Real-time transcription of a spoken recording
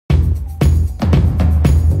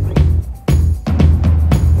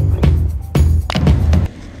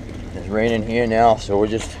raining here now, so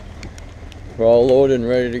we're all loaded and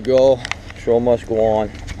ready to go. Show must go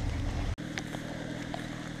on.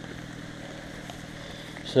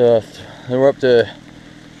 So we're up to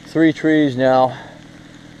 3 trees now,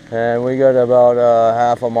 and we got about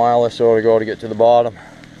half a mile or so to go to get to the bottom.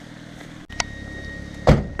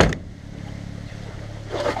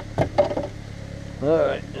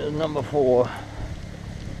 Alright, there's number 4.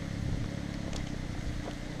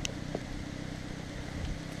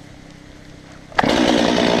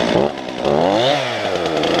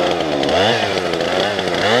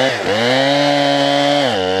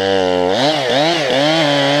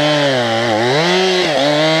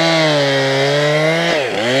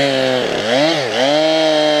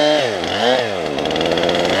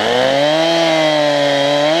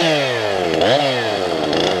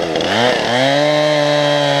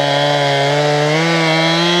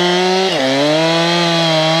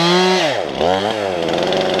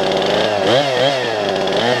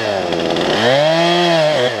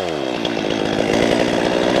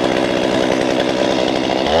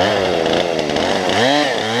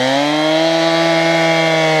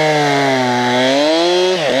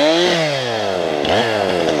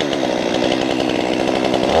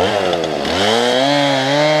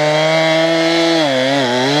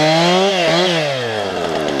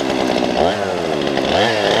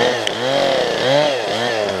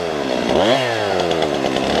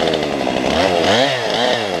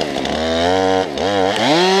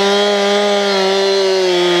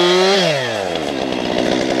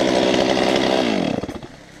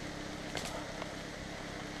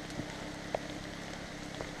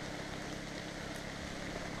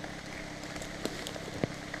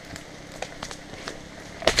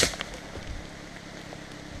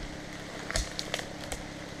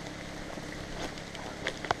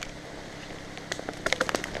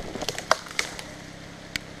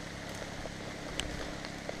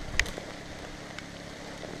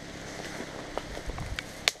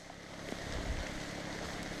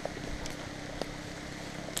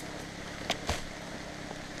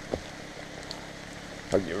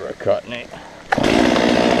 I'll give her a cut, Nate.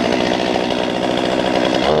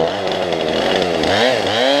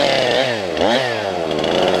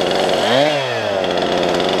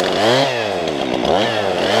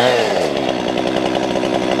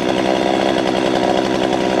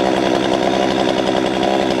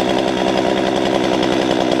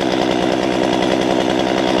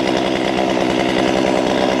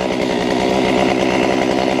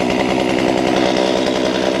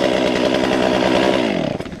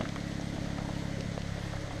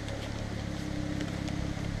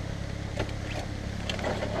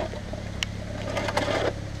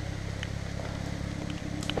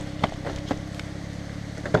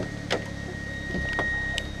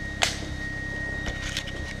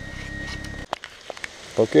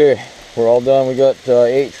 Okay, we're all done. We got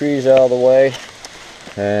 8 trees out of the way,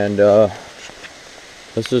 and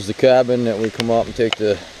this is the cabin that we come up and take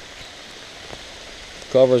the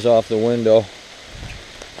covers off the window.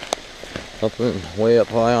 Way up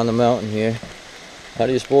high on the mountain here. How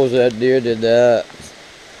do you suppose that deer did that?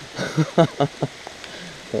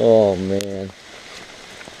 Oh man.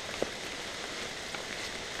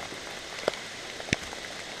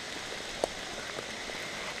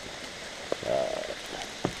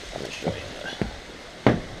 Let me show you.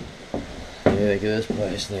 What do you think of this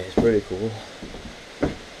place? I think it's pretty cool.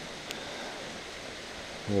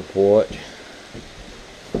 Little porch.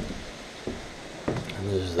 And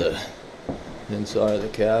this is the inside of the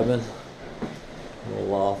cabin. A little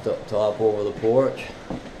loft up top over the porch.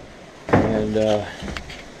 And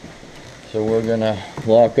so we're gonna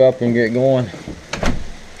lock up and get going.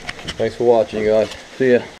 Thanks for watching, you guys.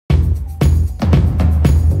 See ya.